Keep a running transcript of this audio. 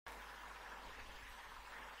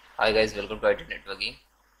Hi guys, welcome to IT networking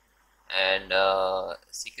and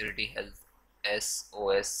security health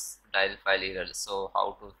SOS dial file error. So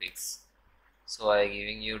how to fix? So I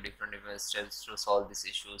giving you different steps to solve this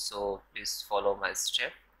issue. So please follow my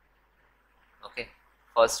step. Okay.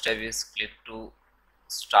 First step is click to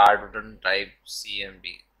start button, type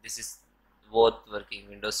CMD. This is both working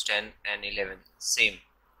Windows 10 and 11 same.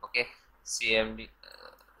 Okay. CMD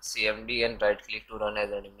and right click to run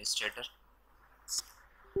as an administrator.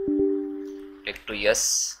 Click to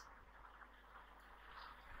yes.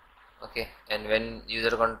 Okay, and when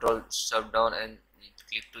user control shut down and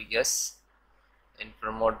click to yes, and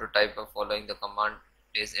promote to type of following the command,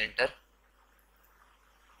 please enter.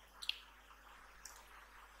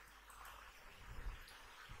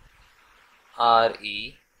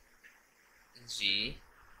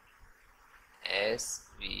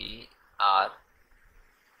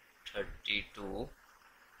 REGSVR32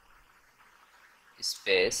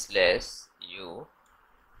 space /u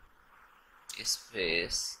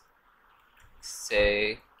space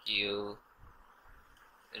security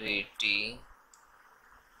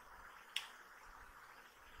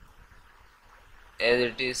as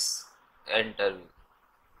it is, enter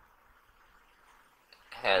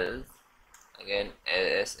health again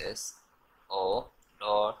SSO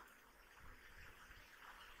dot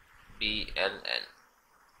DLL.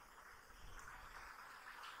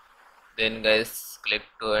 Then guys click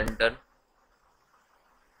to enter.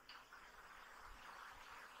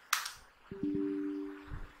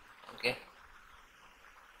 Okay,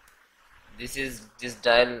 this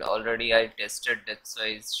dial already I tested, that's why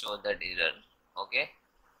it show that error. Okay,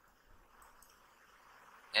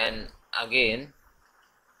 and again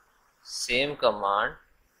same command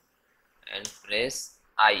and press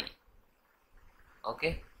I.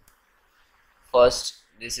 Okay, first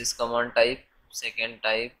this is command type, second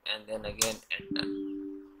type, and then again enter.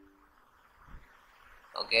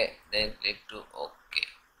 Okay, then click to OK.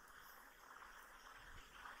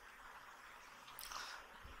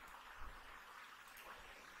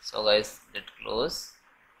 So guys, let close.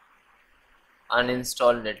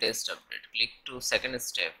 Uninstall latest update. Click to second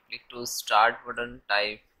step. Click to start button,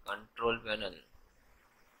 type control panel.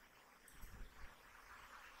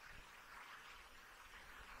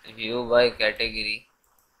 View by category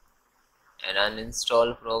and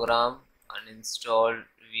uninstall program, uninstall,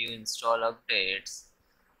 view install updates.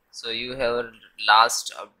 So you have a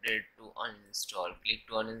last update to uninstall. Click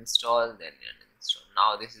to uninstall, then uninstall.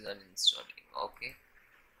 Now this is uninstalling. Okay,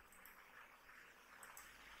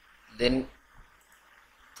 then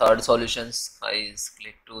third solutions is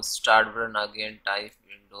click to start button, again type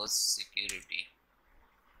Windows security.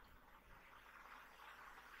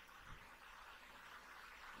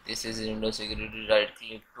 This is Windows security, right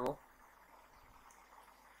click to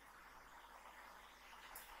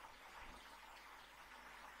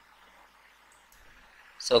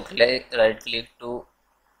right click to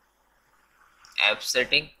app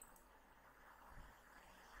setting.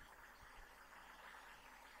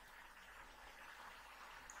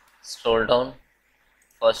 Scroll down.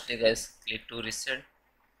 Firstly guys, click to reset.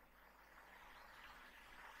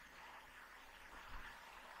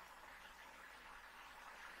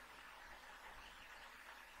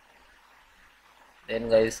 Then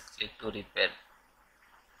guys, click to repair.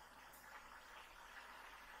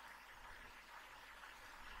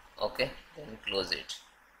 Okay, then close it.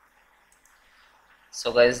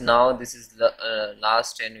 So guys, now this is the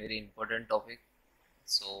last and very important topic,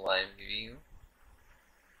 so I am giving you.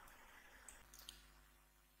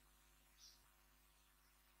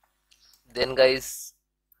 Then guys,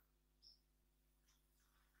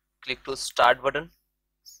 click to start button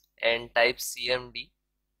and type CMD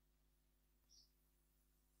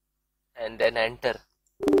and then enter.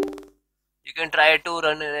 You can try to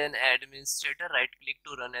run as an administrator. Right click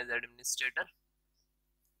to run as administrator.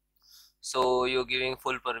 So you're giving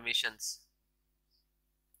full permissions.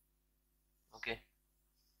 Okay.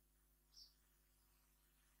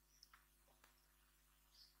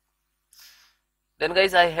 Then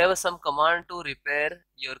guys, I have some command to repair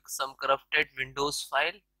your some corrupted Windows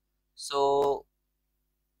file. So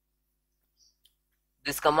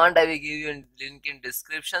this command I will give you a link in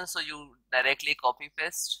description, so you directly copy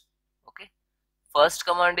paste. Okay. First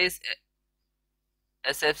command is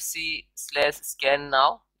sfc/scan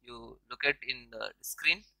now. You look at in the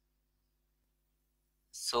screen.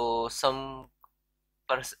 So some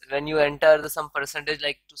when you enter the some percentage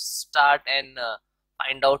like to start and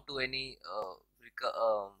find out to any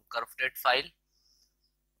corrupted file.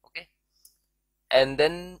 Okay, and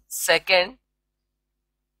then second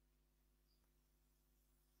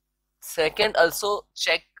also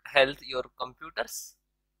check health your computers.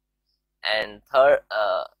 and third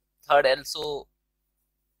also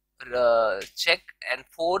check, and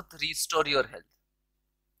fourth restore your health.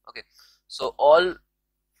 Okay, so all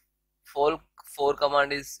four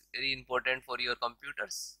command is very important for your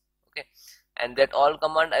computers. Okay, and that all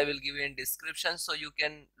command I will give you in description, so you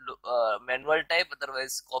can manual type,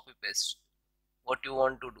 otherwise copy paste what you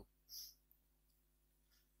want to do.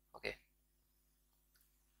 Okay,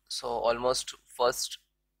 so almost first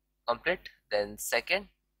complete, then second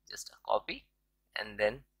just a copy and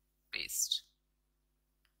then paste,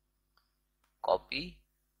 copy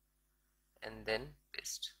and then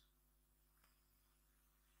paste.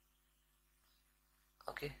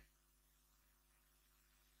 Okay,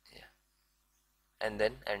 yeah, and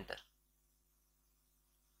then enter.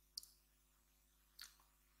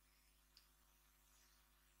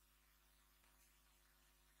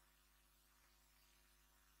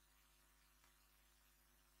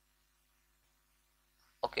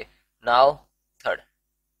 Okay, now third.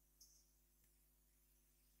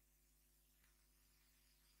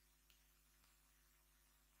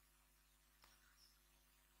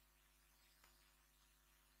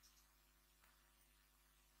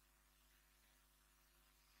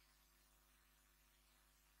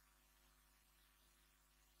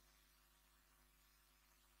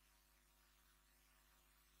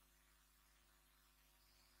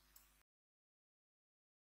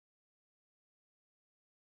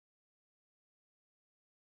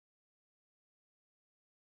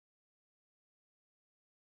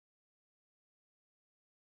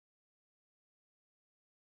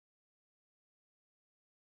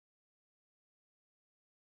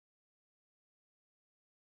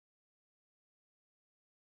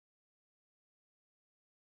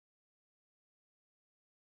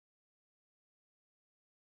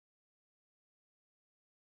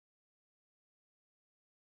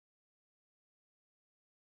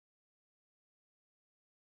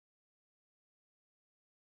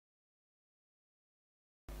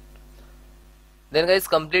 Then guys,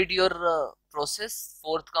 complete your process.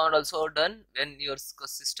 Fourth count also done. When your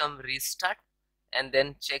system restart, and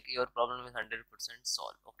then check your problem is 100%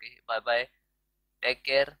 solved. Okay, bye bye, take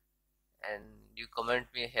care, and you comment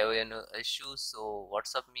me have any issue, so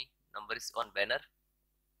WhatsApp me, number is on banner.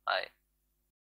 Bye.